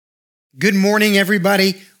Good morning,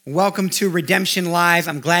 everybody. Welcome to Redemption Live.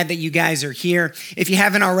 I'm glad that you guys are here. If you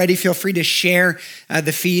haven't already, feel free to share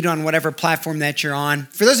the feed on whatever platform that you're on.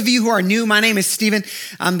 For those of you who are new, my name is Stephen.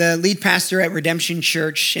 I'm the lead pastor at Redemption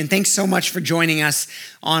Church, and thanks so much for joining us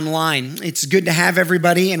online. It's good to have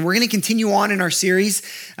everybody, and we're going to continue on in our series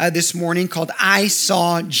this morning called I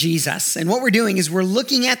Saw Jesus. And what we're doing is we're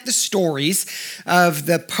looking at the stories of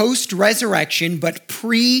the post-resurrection but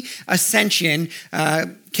pre-ascension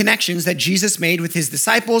connections that Jesus made with his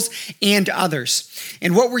disciples and others.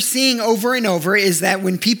 And what we're seeing over and over is that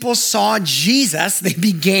when people saw Jesus, they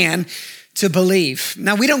began to believe.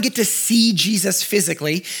 Now, we don't get to see Jesus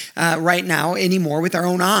physically right now anymore with our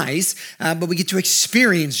own eyes, but we get to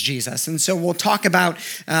experience Jesus. And so we'll talk about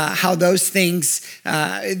how those things,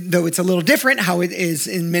 though it's a little different, how it is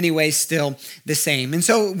in many ways still the same. And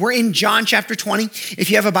so we're in John chapter 20. If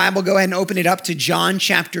you have a Bible, go ahead and open it up to John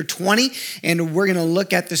chapter 20. And we're going to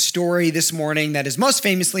look at the story this morning that is most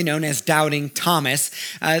famously known as Doubting Thomas,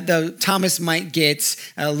 though Thomas might get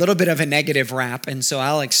a little bit of a negative rap. And so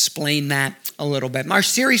I'll explain that a little bit. Our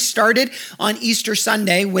series started on Easter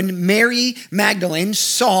Sunday when Mary Magdalene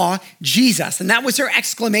saw Jesus, and that was her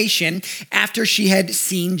exclamation after she had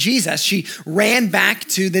seen Jesus. She ran back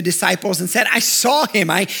to the disciples and said, I saw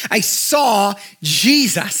him. I saw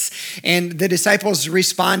Jesus. And the disciples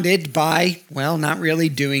responded by, well, not really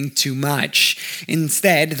doing too much.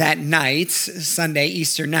 Instead, that night, Sunday,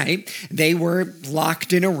 Easter night, they were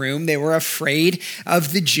locked in a room. They were afraid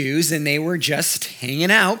of the Jews, and they were just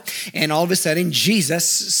hanging out. And all of a sudden, Jesus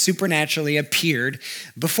supernaturally appeared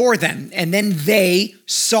before them. And then they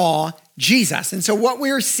saw Jesus. And so what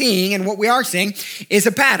we're seeing and what we are seeing is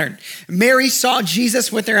a pattern. Mary saw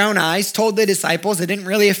Jesus with her own eyes, told the disciples it didn't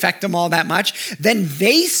really affect them all that much. Then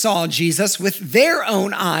they saw Jesus with their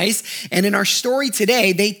own eyes. And in our story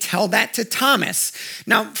today, they tell that to Thomas.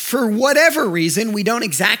 Now, for whatever reason, we don't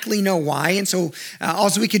exactly know why. And so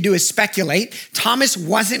all we could do is speculate. Thomas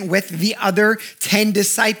wasn't with the other 10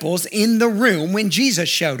 disciples in the room when Jesus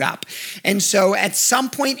showed up. And so at some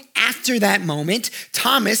point after that moment,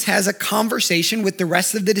 Thomas has a conversation with the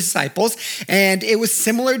rest of the disciples, and it was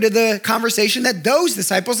similar to the conversation that those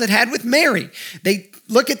disciples had with Mary. They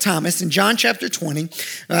look at Thomas in John chapter 20,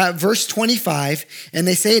 verse 25, and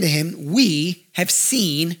they say to him, we have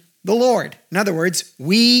seen the Lord. In other words,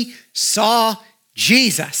 we saw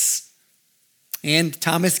Jesus. And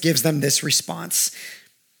Thomas gives them this response.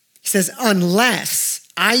 He says, unless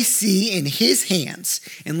I see in his hands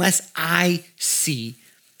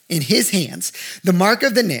the mark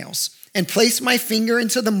of the nails, and place my finger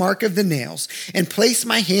into the mark of the nails, and place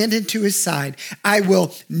my hand into his side, I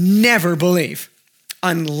will never believe.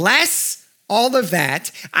 Unless all of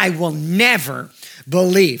that, I will never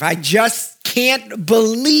believe. I just can't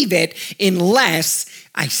believe it unless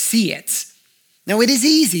I see it. Now, it is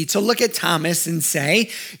easy to look at Thomas and say,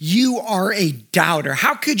 you are a doubter.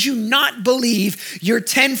 How could you not believe your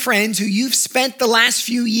 10 friends who you've spent the last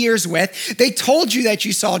few years with? They told you that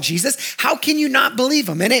you saw Jesus. How can you not believe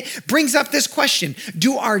them? And it brings up this question.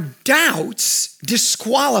 Do our doubts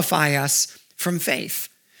disqualify us from faith?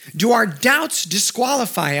 Do our doubts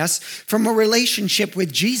disqualify us from a relationship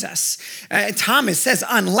with Jesus? Thomas says,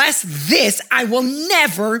 unless this, I will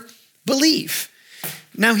never believe.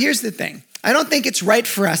 Now, here's the thing. I don't think it's right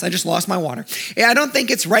for us. I just lost my water. I don't think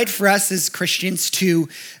it's right for us as Christians to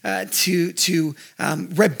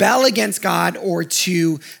rebel against God or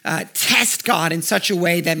to test God in such a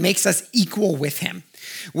way that makes us equal with him,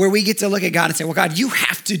 where we get to look at God and say, well, God, you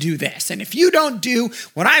have to do this. And if you don't do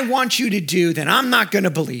what I want you to do, then I'm not going to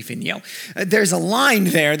believe in you. There's a line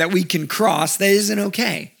there that we can cross that isn't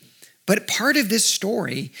okay. But part of this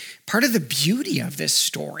story, part of the beauty of this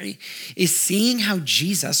story is seeing how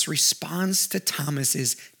Jesus responds to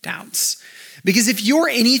Thomas's doubts. Because if you're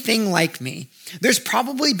anything like me, there's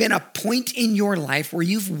probably been a point in your life where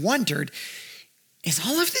you've wondered, is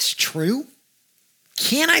all of this true?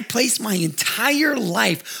 Can I place my entire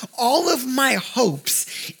life, all of my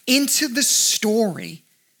hopes into the story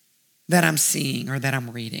that I'm seeing or that I'm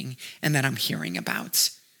reading and that I'm hearing about?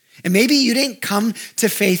 And maybe you didn't come to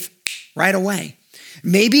faith right away.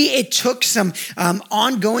 Maybe it took some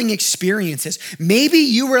ongoing experiences. Maybe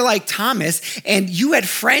you were like Thomas and you had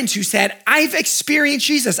friends who said, I've experienced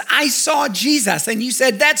Jesus. I saw Jesus. And you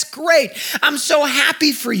said, that's great. I'm so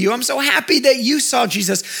happy for you. I'm so happy that you saw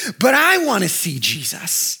Jesus, but I want to see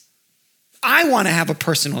Jesus. I want to have a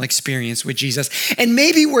personal experience with Jesus. And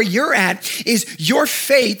maybe where you're at is your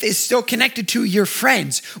faith is still connected to your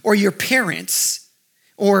friends or your parents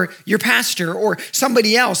or your pastor or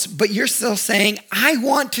somebody else, but you're still saying, I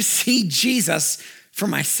want to see Jesus for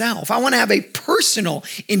myself. I want to have a personal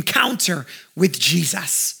encounter with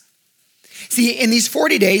Jesus. See, in these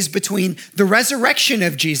 40 days between the resurrection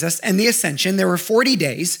of Jesus and the ascension, there were 40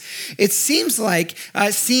 days. It seems like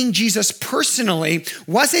seeing Jesus personally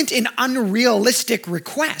wasn't an unrealistic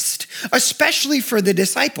request, especially for the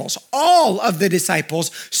disciples. All of the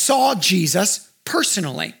disciples saw Jesus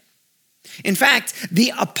personally. In fact,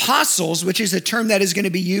 the apostles, which is a term that is going to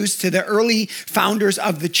be used to the early founders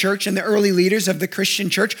of the church and the early leaders of the Christian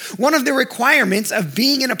church, one of the requirements of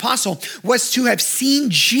being an apostle was to have seen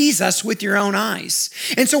Jesus with your own eyes.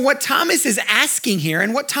 And so what Thomas is asking here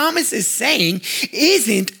and what Thomas is saying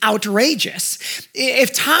isn't outrageous.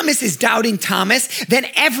 If Thomas is doubting Thomas, then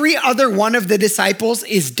every other one of the disciples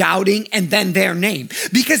is doubting and then their name,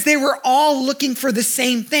 because they were all looking for the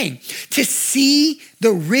same thing, to see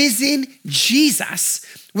the risen Jesus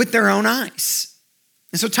with their own eyes.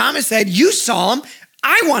 And so Thomas said, you saw him,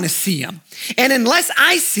 I want to see him. And unless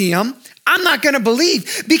I see him, I'm not going to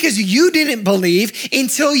believe, because you didn't believe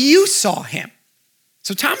until you saw him.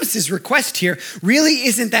 So Thomas's request here really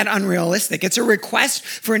isn't that unrealistic. It's a request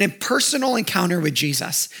for an impersonal encounter with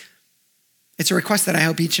Jesus. It's a request that I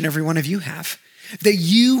hope each and every one of you have, that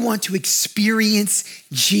you want to experience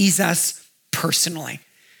Jesus personally.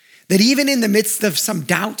 That even in the midst of some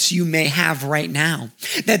doubts you may have right now,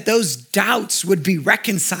 that those doubts would be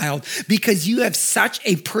reconciled because you have such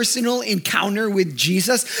a personal encounter with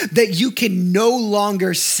Jesus that you can no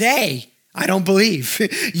longer say, I don't believe.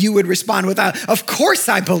 You would respond with, of course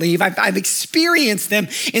I believe. I've experienced him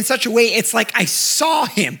in such a way, it's like I saw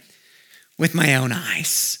him with my own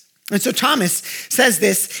eyes. And so Thomas says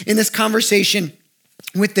this in this conversation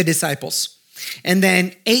with the disciples. And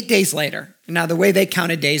then 8 days later, now the way they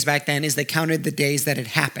counted days back then is they counted the days that had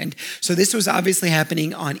happened. So this was obviously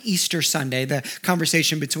happening on Easter Sunday, the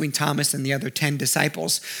conversation between Thomas and the other 10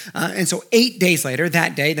 disciples. And so 8 days later,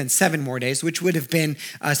 that day, then 7 more days, which would have been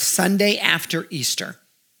a Sunday after Easter.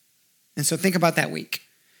 And so think about that week.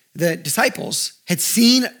 The disciples had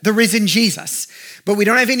seen the risen Jesus, but we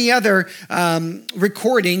don't have any other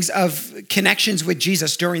recordings of connections with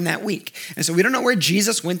Jesus during that week. And so we don't know where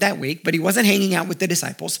Jesus went that week, but he wasn't hanging out with the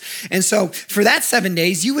disciples. And so for that 7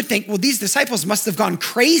 days, you would think, well, these disciples must have gone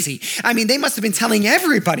crazy. I mean, they must have been telling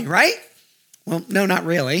everybody, right? Well, no, not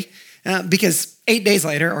really. Because 8 days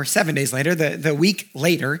later, or 7 days later, the week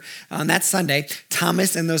later, on that Sunday,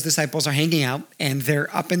 Thomas and those disciples are hanging out, and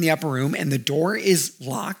they're up in the upper room, and the door is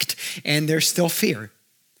locked, and there's still fear.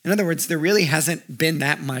 In other words, there really hasn't been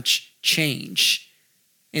that much change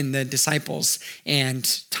in the disciples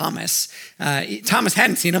and Thomas. Thomas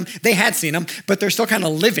hadn't seen him. They had seen him, but they're still kind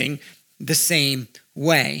of living the same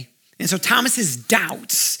way. And so Thomas's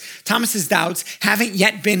doubts haven't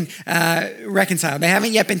yet been reconciled. They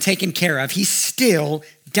haven't yet been taken care of. He's still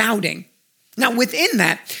doubting. Now, within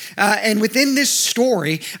that, and within this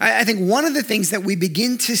story, I think one of the things that we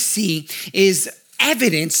begin to see is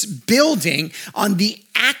evidence building on the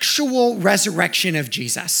actual resurrection of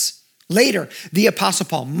Jesus. Later, the Apostle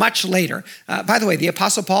Paul, much later. By the way, the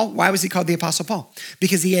Apostle Paul, why was he called the Apostle Paul?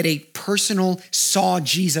 Because he had a personal saw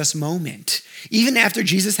Jesus moment. Even after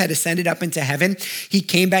Jesus had ascended up into heaven, he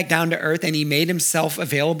came back down to earth and he made himself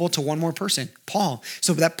available to one more person, Paul,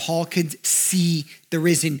 so that Paul could see the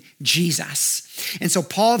risen Jesus. And so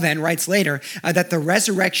Paul then writes later that the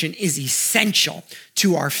resurrection is essential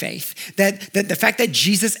to our faith, that the fact that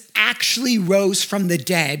Jesus actually rose from the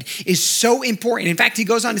dead is so important. In fact, he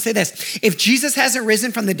goes on to say this: if Jesus hasn't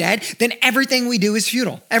risen from the dead, then everything we do is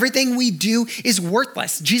futile. Everything we do is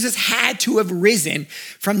worthless. Jesus had to have risen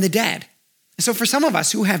from the dead. And so for some of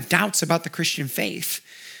us who have doubts about the Christian faith,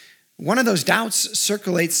 one of those doubts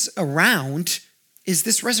circulates around, is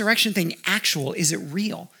this resurrection thing actual? Is it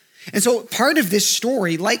real? And so part of this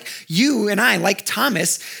story, like you and I, like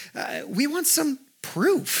Thomas, we want some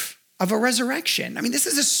proof of a resurrection. I mean, this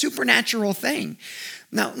is a supernatural thing.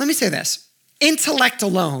 Now, let me say this. Intellect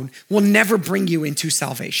alone will never bring you into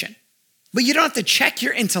salvation. But you don't have to check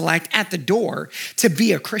your intellect at the door to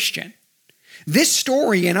be a Christian. This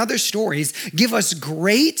story and other stories give us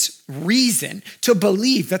great reason to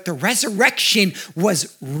believe that the resurrection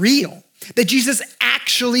was real, that Jesus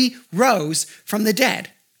actually rose from the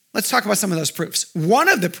dead. Let's talk about some of those proofs. One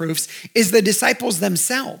of the proofs is the disciples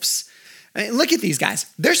themselves. Look at these guys.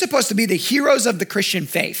 They're supposed to be the heroes of the Christian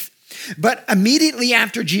faith. But immediately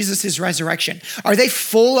after Jesus' resurrection, are they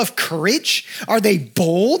full of courage? Are they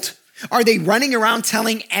bold? Are they running around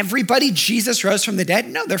telling everybody Jesus rose from the dead?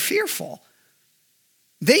 No, they're fearful.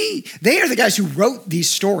 They are the guys who wrote these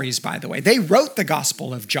stories, by the way. They wrote the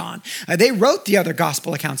Gospel of John. They wrote the other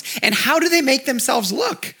gospel accounts. And how do they make themselves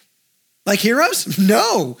look? Like heroes?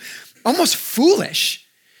 No. almost foolish.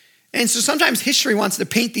 And so sometimes history wants to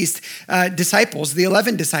paint these disciples, the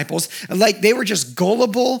 11 disciples, like they were just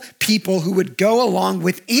gullible people who would go along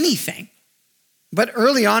with anything. But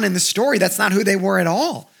early on in the story, that's not who they were at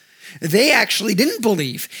all. They actually didn't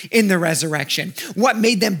believe in the resurrection. What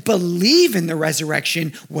made them believe in the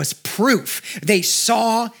resurrection was proof. They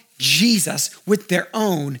saw Jesus with their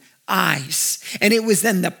own eyes. And it was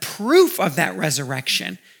then the proof of that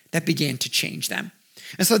resurrection that began to change them.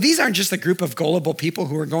 And so these aren't just a group of gullible people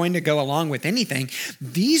who are going to go along with anything.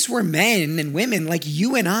 These were men and women like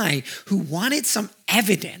you and I who wanted some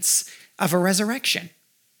evidence of a resurrection.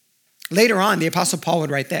 Later on, the Apostle Paul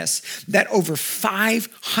would write this, that over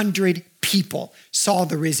 500 people saw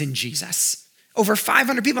the risen Jesus. Over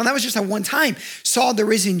 500 people, and that was just at one time, saw the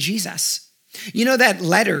risen Jesus. You know that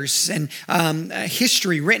letters and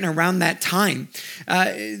history written around that time,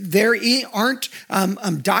 there aren't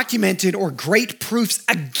documented or great proofs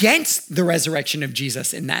against the resurrection of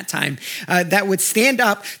Jesus in that time that would stand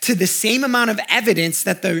up to the same amount of evidence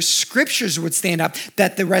that the scriptures would stand up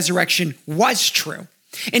that the resurrection was true.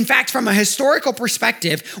 In fact, from a historical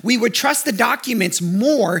perspective, we would trust the documents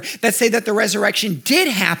more that say that the resurrection did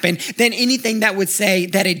happen than anything that would say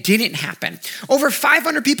that it didn't happen. Over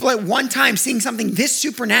 500 people at one time seeing something this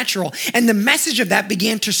supernatural, and the message of that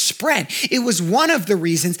began to spread. It was one of the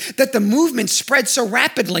reasons that the movement spread so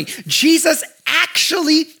rapidly. Jesus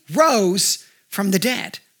actually rose from the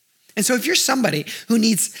dead. And so if you're somebody who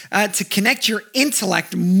needs to connect your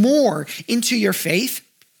intellect more into your faith,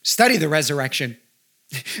 study the resurrection.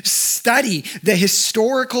 Study the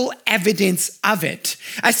historical evidence of it.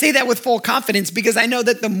 I say that with full confidence because I know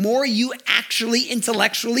that the more you actually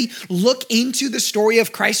intellectually look into the story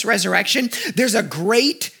of Christ's resurrection, there's a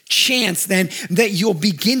great chance then that you'll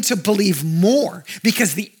begin to believe more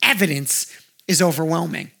because the evidence is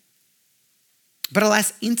overwhelming. But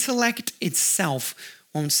alas, intellect itself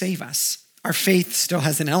won't save us. Our faith still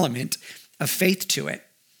has an element of faith to it.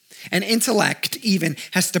 And intellect even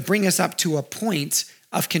has to bring us up to a point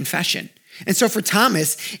of confession. And so for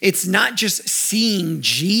Thomas, it's not just seeing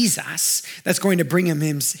Jesus that's going to bring him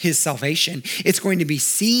his salvation. It's going to be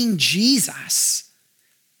seeing Jesus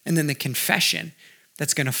and then the confession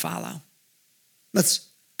that's going to follow. Let's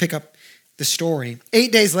pick up the story.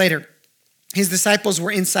 8 days later, his disciples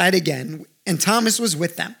were inside again, and Thomas was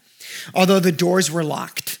with them, although the doors were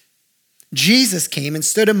locked. Jesus came and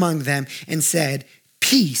stood among them and said,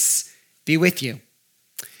 "Peace be with you."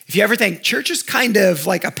 If you ever think church is kind of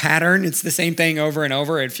like a pattern, it's the same thing over and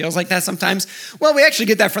over, it feels like that sometimes. Well, we actually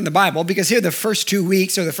get that from the Bible because here the first 2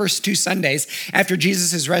 weeks or the first 2 Sundays after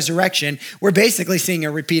Jesus' resurrection, we're basically seeing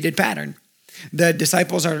a repeated pattern. The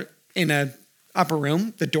disciples are in an upper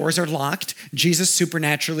room, the doors are locked, Jesus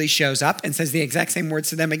supernaturally shows up and says the exact same words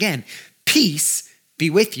to them again, "Peace be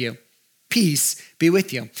with you." Peace be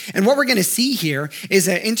with you. And what we're going to see here is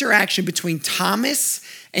an interaction between Thomas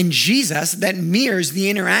and Jesus that mirrors the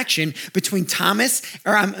interaction between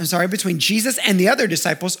between Jesus and the other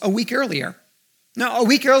disciples a week earlier. Now, a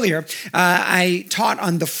week earlier, I taught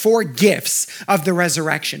on the 4 gifts of the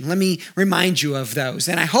resurrection. Let me remind you of those.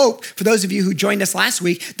 And I hope for those of you who joined us last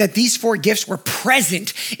week that these 4 gifts were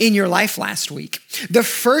present in your life last week. The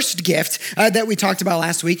first gift that we talked about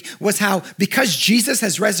last week was how because Jesus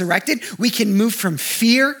has resurrected, we can move from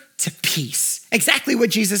fear to peace. Exactly what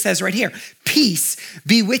Jesus says right here. Peace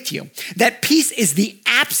be with you. That peace is the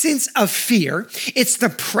absence of fear. It's the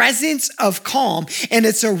presence of calm, and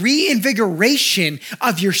it's a reinvigoration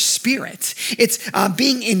of your spirit. It's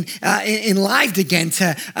being enlivened again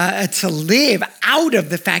to live out of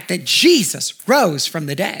the fact that Jesus rose from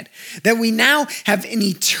the dead. That we now have an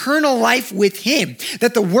eternal life with him.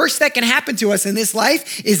 That the worst that can happen to us in this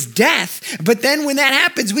life is death. But then when that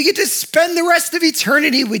happens, we get to spend the rest of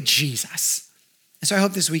eternity with Jesus. And so I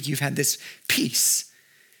hope this week you've had this peace.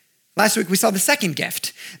 Last week we saw the second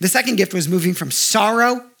gift. The second gift was moving from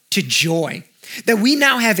sorrow to joy. That we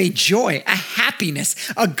now have a joy, a happiness,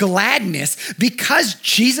 a gladness because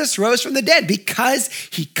Jesus rose from the dead, because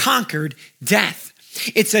he conquered death.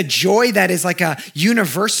 It's a joy that is like a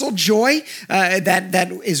universal joy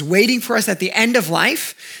that is waiting for us at the end of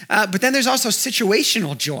life. But then there's also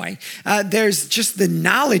situational joy. There's just the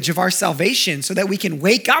knowledge of our salvation so that we can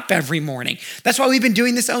wake up every morning. That's why we've been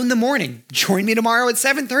doing this Own the Morning. Join me tomorrow at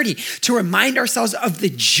 7:30 to remind ourselves of the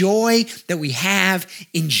joy that we have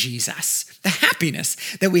in Jesus, the happiness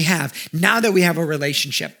that we have now that we have a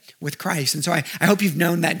relationship with Christ. And so I hope you've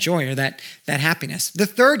known that joy or that happiness. The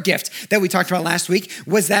third gift that we talked about last week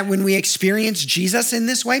was that when we experience Jesus in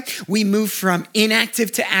this way, we move from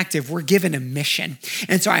inactive to active. We're given a mission.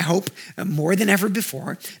 And so I hope more than ever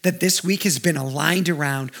before that this week has been aligned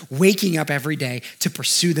around waking up every day to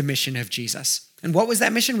pursue the mission of Jesus. And what was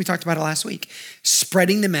that mission? We talked about it last week.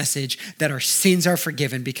 Spreading the message that our sins are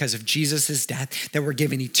forgiven because of Jesus' death, that we're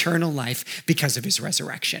given eternal life because of his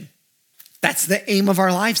resurrection. That's the aim of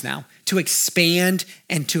our lives now, to expand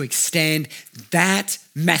and to extend that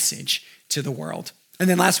message to the world. And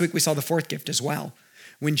then last week we saw the fourth gift as well.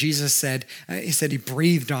 When Jesus said, he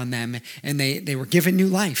breathed on them and they were given new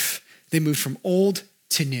life. They moved from old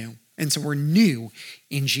to new. And so we're new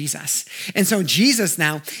in Jesus. And so Jesus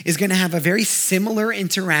now is going to have a very similar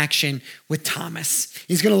interaction with Thomas.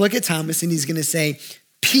 He's going to look at Thomas and he's going to say,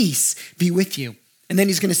 peace be with you. And then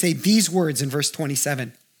he's going to say these words in verse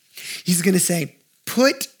 27. He's going to say,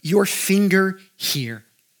 put your finger here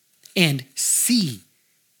and see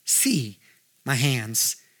my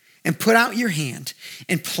hands. And put out your hand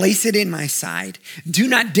and place it in my side. Do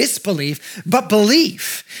not disbelieve, but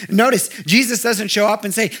believe. Notice, Jesus doesn't show up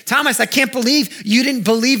and say, Thomas, I can't believe you didn't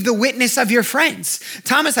believe the witness of your friends.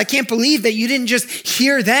 Thomas, I can't believe that you didn't just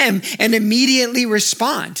hear them and immediately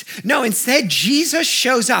respond. No, instead, Jesus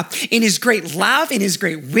shows up in his great love, in his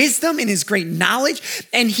great wisdom, in his great knowledge,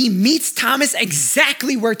 and he meets Thomas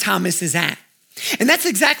exactly where Thomas is at. And that's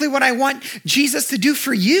exactly what I want Jesus to do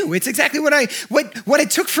for you. It's exactly what it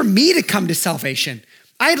took for me to come to salvation.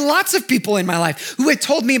 I had lots of people in my life who had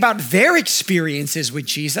told me about their experiences with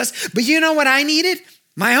Jesus, but you know what I needed?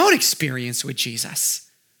 My own experience with Jesus.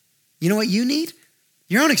 You know what you need?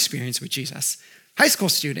 Your own experience with Jesus. High school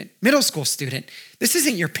student, middle school student. This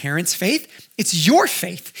isn't your parents' faith. It's your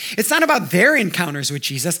faith. It's not about their encounters with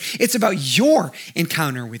Jesus. It's about your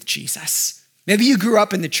encounter with Jesus. Maybe you grew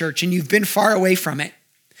up in the church and you've been far away from it.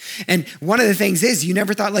 And one of the things is you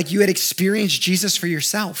never thought like you had experienced Jesus for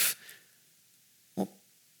yourself. Well,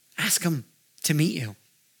 ask him to meet you.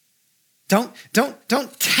 Don't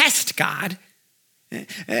test God.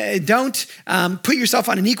 Don't put yourself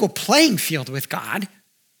on an equal playing field with God.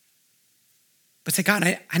 But say,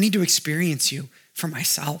 God, I need to experience you for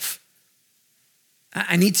myself.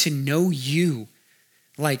 I need to know you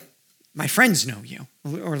like my friends know you,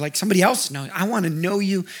 or like somebody else knows. I want to know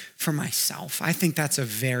you for myself. I think that's a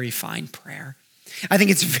very fine prayer. I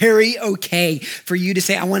think it's very okay for you to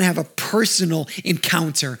say, I want to have a personal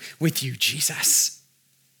encounter with you, Jesus.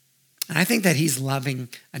 And I think that he's loving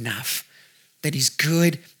enough, that he's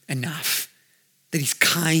good enough, that he's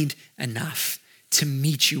kind enough to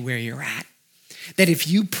meet you where you're at. That if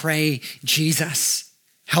you pray, Jesus,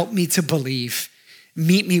 help me to believe,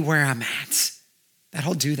 meet me where I'm at, that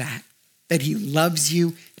he'll do that. That he loves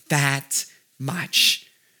you that much,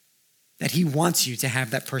 that he wants you to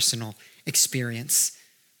have that personal experience.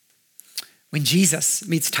 When Jesus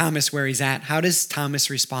meets Thomas where he's at, how does Thomas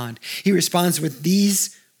respond? He responds with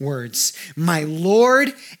these words, my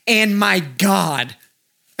Lord and my God.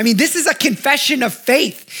 I mean, this is a confession of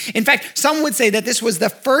faith. In fact, some would say that this was the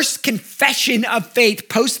first confession of faith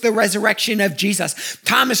post the resurrection of Jesus.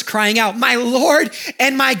 Thomas crying out, my Lord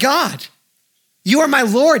and my God. You are my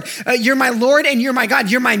Lord. You're my Lord and you're my God.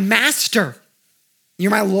 You're my master. You're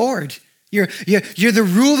my Lord. You're the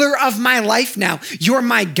ruler of my life now. You're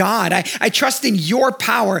my God. I trust in your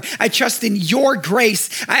power. I trust in your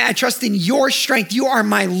grace. I trust in your strength. You are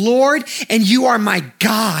my Lord and you are my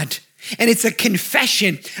God. And it's a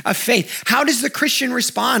confession of faith. How does the Christian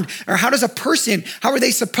respond? Or how are they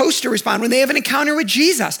supposed to respond when they have an encounter with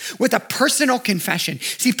Jesus? With a personal confession.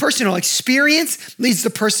 See, personal experience leads to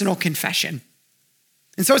personal confession.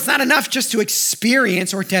 And so it's not enough just to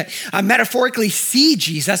experience or to metaphorically see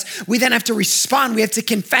Jesus. We then have to respond. We have to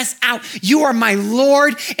confess out, you are my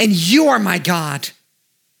Lord and you are my God.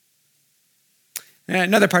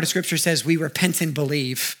 Another part of scripture says we repent and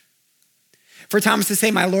believe. For Thomas to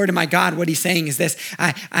say, my Lord and my God, what he's saying is this,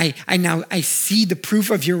 I see the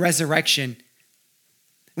proof of your resurrection.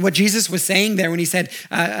 What Jesus was saying there when he said,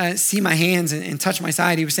 see my hands and touch my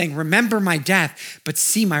side, he was saying, remember my death, but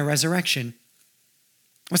see my resurrection.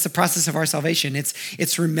 What's the process of our salvation?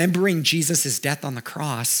 It's remembering Jesus' death on the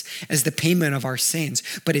cross as the payment of our sins,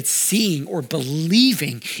 but it's seeing or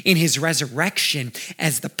believing in his resurrection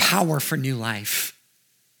as the power for new life.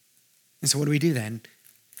 And so what do we do then?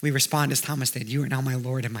 We respond as Thomas did, you are now my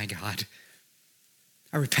Lord and my God.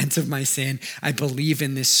 I repent of my sin. I believe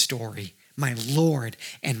in this story, my Lord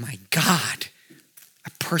and my God.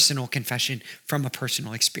 A personal confession from a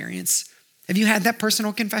personal experience. Have you had that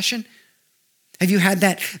personal confession? Have you had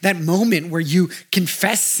that moment where you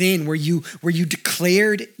confess sin, where you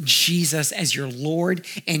declared Jesus as your Lord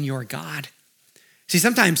and your God? See,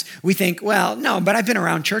 sometimes we think, well, no, but I've been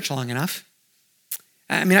around church long enough.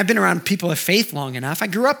 I mean, I've been around people of faith long enough. I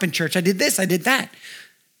grew up in church. I did this, I did that.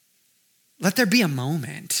 Let there be a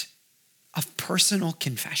moment of personal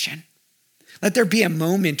confession. Let there be a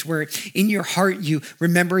moment where in your heart you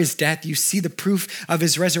remember his death, you see the proof of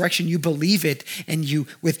his resurrection, you believe it, and you,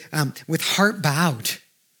 with heart bowed,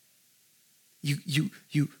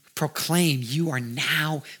 you proclaim, you are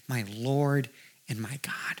now my Lord and my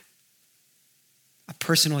God. A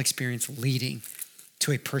personal experience leading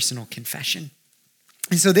to a personal confession.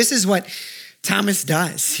 And so this is what Thomas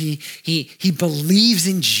does. He believes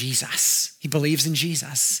in Jesus. He believes in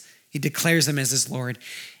Jesus. He declares him as his Lord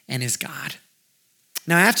and his God.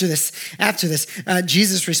 Now, after this,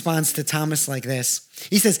 Jesus responds to Thomas like this.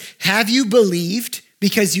 He says, have you believed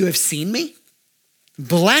because you have seen me?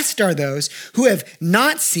 Blessed are those who have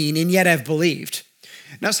not seen and yet have believed.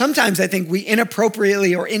 Now, sometimes I think we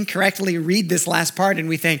inappropriately or incorrectly read this last part and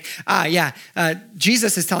we think,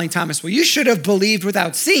 Jesus is telling Thomas, well, you should have believed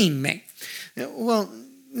without seeing me. Well,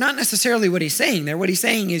 not necessarily what he's saying there. What he's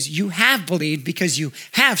saying is you have believed because you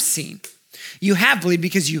have seen. You have believed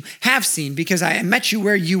because you have seen, because I met you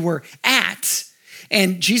where you were at.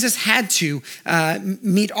 And Jesus had to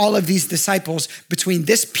meet all of these disciples between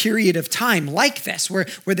this period of time like this, where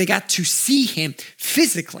they got to see him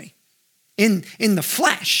physically in the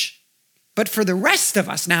flesh. But for the rest of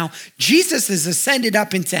us now, Jesus is ascended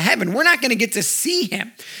up into heaven. We're not going to get to see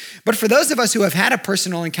him. But for those of us who have had a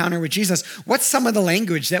personal encounter with Jesus, what's some of the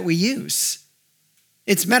language that we use?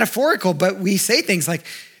 It's metaphorical, but we say things like,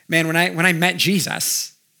 man, when I met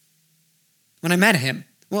Jesus, when I met him,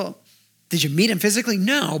 well, did you meet him physically?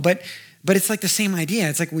 No, but it's like the same idea.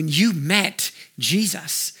 It's like when you met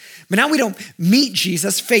Jesus. But now we don't meet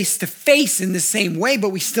Jesus face to face in the same way, but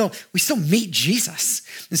we still meet Jesus.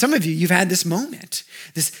 And some of you, you've had this moment.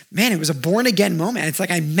 It was a born again moment. It's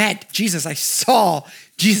like I met Jesus. I saw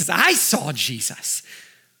Jesus. I saw Jesus.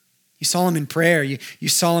 You saw him in prayer. You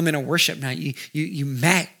saw him in a worship night. You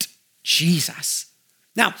met Jesus.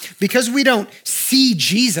 Now, because we don't see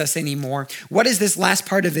Jesus anymore, what does this last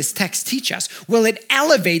part of this text teach us? Well, it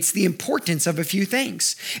elevates the importance of a few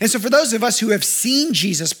things. And so for those of us who have seen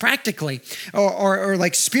Jesus practically or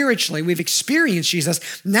like spiritually, we've experienced Jesus,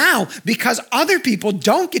 now because other people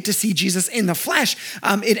don't get to see Jesus in the flesh,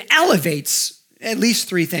 it elevates at least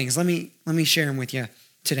three things. Let me share them with you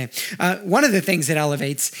today. One of the things it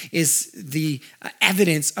elevates is the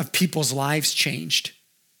evidence of people's lives changed.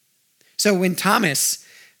 So when Thomas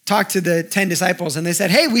talked to the 10 disciples and they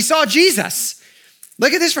said, hey, we saw Jesus.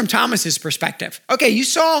 Look at this from Thomas's perspective. Okay, you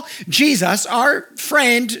saw Jesus, our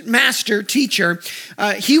friend, master, teacher.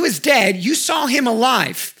 He was dead. You saw him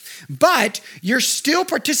alive. But you're still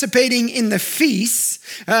participating in the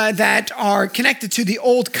feasts that are connected to the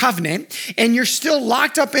old covenant, and you're still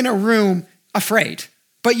locked up in a room afraid.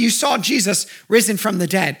 But you saw Jesus risen from the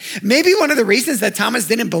dead. Maybe one of the reasons that Thomas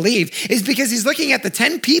didn't believe is because he's looking at the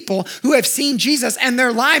 10 people who have seen Jesus and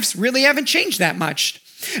their lives really haven't changed that much.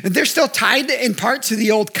 They're still tied in part to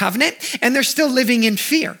the old covenant and they're still living in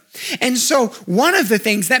fear. And so one of the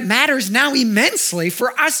things that matters now immensely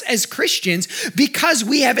for us as Christians, because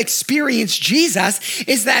we have experienced Jesus,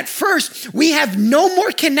 is that first, we have no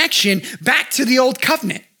more connection back to the old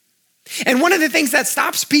covenant. And one of the things that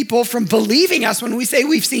stops people from believing us when we say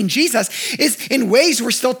we've seen Jesus is in ways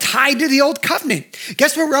we're still tied to the old covenant.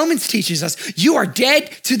 Guess what Romans teaches us? You are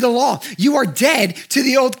dead to the law. You are dead to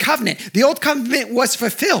the old covenant. The old covenant was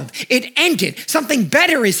fulfilled. It ended. Something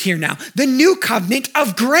better is here now. The new covenant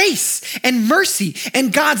of grace and mercy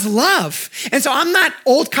and God's love. And so I'm not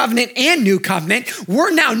old covenant and new covenant.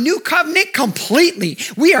 We're now new covenant completely.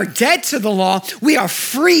 We are dead to the law. We are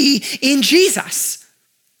free in Jesus.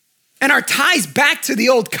 And our ties back to the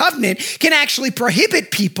old covenant can actually prohibit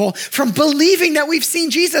people from believing that we've seen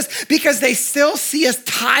Jesus because they still see us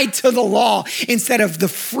tied to the law instead of the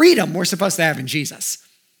freedom we're supposed to have in Jesus.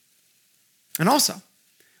 And also,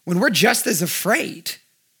 when we're just as afraid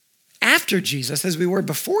after Jesus as we were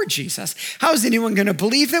before Jesus, how is anyone going to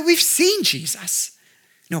believe that we've seen Jesus?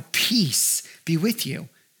 No, peace be with you.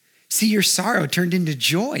 See your sorrow turned into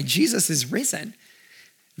joy. Jesus is risen.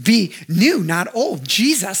 Be new, not old.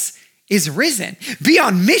 Jesus is risen. Be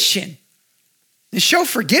on mission and show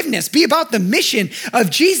forgiveness. Be about the mission of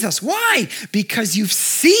Jesus. Why? Because you've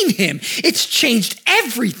seen him. It's changed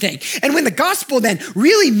everything. And when the gospel then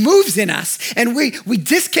really moves in us and we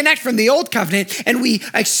disconnect from the old covenant and we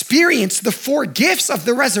experience the four gifts of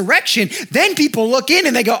the resurrection, then people look in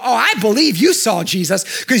and they go, oh, I believe you saw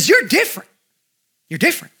Jesus because you're different. You're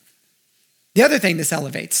different. The other thing this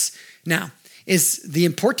elevates now is the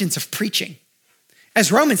importance of preaching.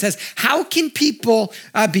 As Romans says, how can people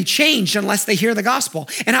be changed unless they hear the gospel?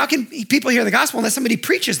 And how can people hear the gospel unless somebody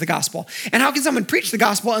preaches the gospel? And how can someone preach the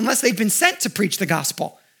gospel unless they've been sent to preach the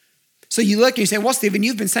gospel? So you look and you say, well, Stephen,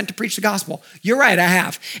 you've been sent to preach the gospel. You're right, I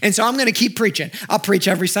have. And so I'm going to keep preaching. I'll preach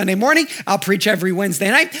every Sunday morning. I'll preach every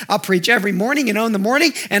Wednesday night. I'll preach every morning, in the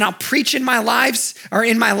morning. And I'll preach in my life. I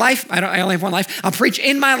only have one life. I'll preach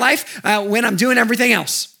in my life when I'm doing everything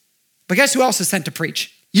else. But guess who else is sent to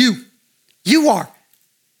preach? You. You are.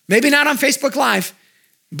 Maybe not on Facebook Live,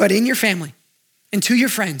 but in your family and to your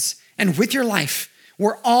friends and with your life.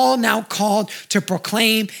 We're all now called to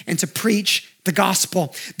proclaim and to preach the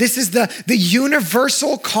gospel. This is the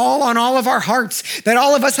universal call on all of our hearts, that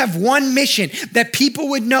all of us have one mission, that people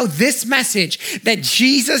would know this message, that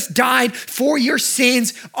Jesus died for your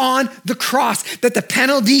sins on the cross, that the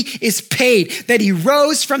penalty is paid, that he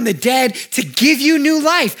rose from the dead to give you new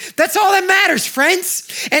life. That's all that matters,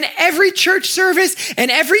 friends. And every church service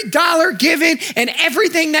and every dollar given and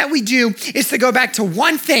everything that we do is to go back to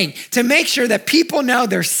one thing, to make sure that people know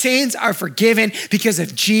their sins are forgiven because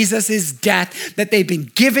of Jesus' death, that they've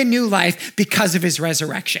been given new life because of his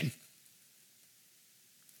resurrection.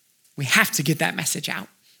 We have to get that message out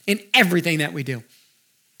in everything that we do.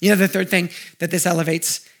 You know, the third thing that this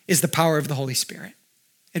elevates is the power of the Holy Spirit.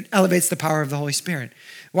 It elevates the power of the Holy Spirit.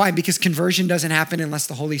 Why? Because conversion doesn't happen unless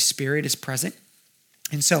the Holy Spirit is present.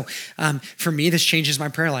 And so for me, this changes my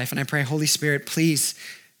prayer life. And I pray, Holy Spirit, please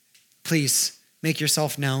make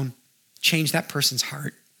yourself known. Change that person's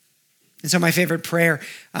heart. And so my favorite prayer,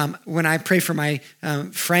 when I pray for my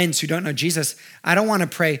friends who don't know Jesus, I don't want to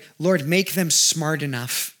pray, Lord, make them smart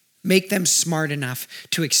enough. Make them smart enough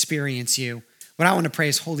to experience you. What I want to pray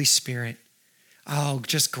is, Holy Spirit,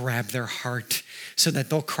 just grab their heart so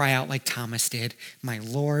that they'll cry out like Thomas did, my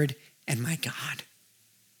Lord and my God.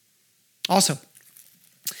 Also,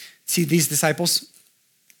 see these disciples,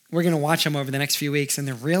 we're going to watch them over the next few weeks, and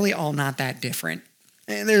they're really all not that different.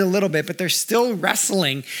 And they're a little bit, but they're still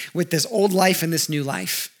wrestling with this old life and this new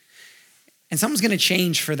life. And something's going to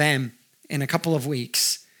change for them in a couple of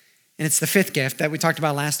weeks. And it's the fifth gift that we talked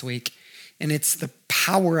about last week. And it's the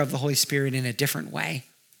power of the Holy Spirit in a different way.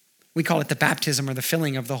 We call it the baptism or the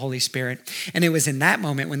filling of the Holy Spirit. And it was in that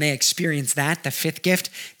moment when they experienced that, the fifth gift,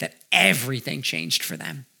 that everything changed for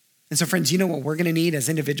them. And so friends, you know what we're going to need as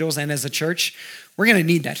individuals and as a church? We're going to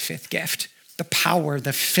need that fifth gift. The power,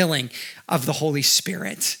 the filling of the Holy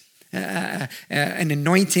Spirit. An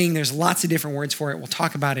anointing, there's lots of different words for it. We'll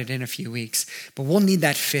talk about it in a few weeks, but we'll need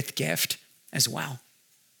that fifth gift as well.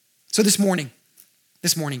 So this morning,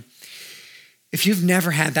 if you've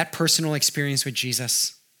never had that personal experience with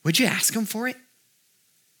Jesus, would you ask him for it?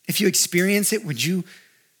 If you experience it, would you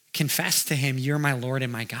confess to him, you're my Lord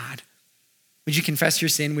and my God? Would you confess your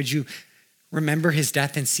sin? Would you remember his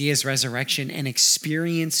death and see his resurrection and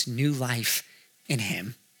experience new life in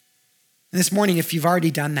him? And this morning, if you've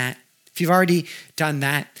already done that, do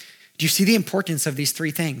you see the importance of these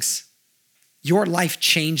three things? Your life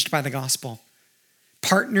changed by the gospel.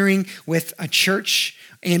 Partnering with a church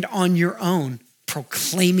and on your own,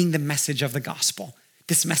 proclaiming the message of the gospel.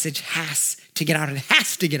 This message has to get out. It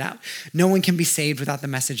has to get out. No one can be saved without the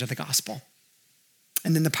message of the gospel.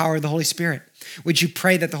 And then the power of the Holy Spirit. Would you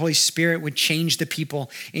pray that the Holy Spirit would change the people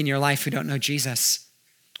in your life who don't know Jesus?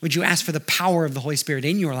 Would you ask for the power of the Holy Spirit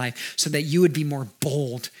in your life so that you would be more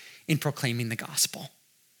bold in proclaiming the gospel?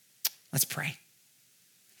 Let's pray.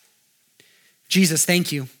 Jesus,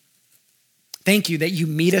 thank you. Thank you that you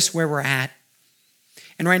meet us where we're at.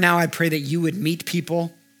 And right now I pray that you would meet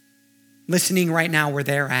people listening right now where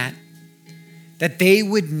they're at. That they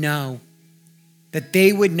would know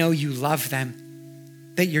you love them.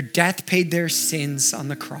 That your death paid their sins on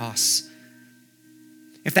the cross.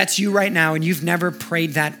 If that's you right now and you've never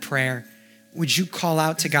prayed that prayer, would you call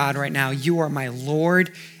out to God right now, you are my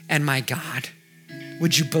Lord and my God?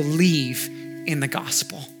 Would you believe in the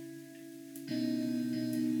gospel?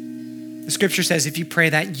 The scripture says if you pray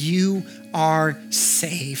that, you are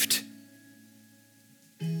saved.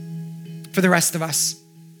 For the rest of us,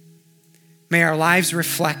 may our lives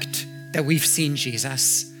reflect that we've seen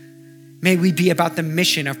Jesus. May we be about the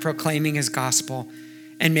mission of proclaiming his gospel,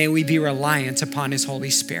 and may we be reliant upon his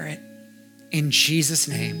Holy Spirit. In Jesus'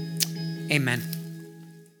 name, amen.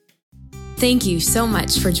 Thank you so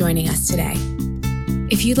much for joining us today.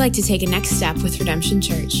 If you'd like to take a next step with Redemption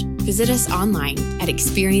Church, visit us online at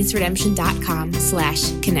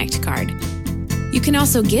experienceredemption.com/connectcard. You can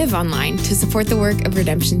also give online to support the work of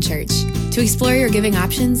Redemption Church. To explore your giving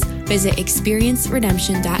options, visit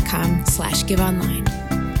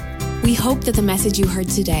experienceredemption.com/giveonline. We hope that the message you heard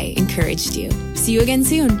today encouraged you. See you again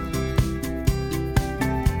soon.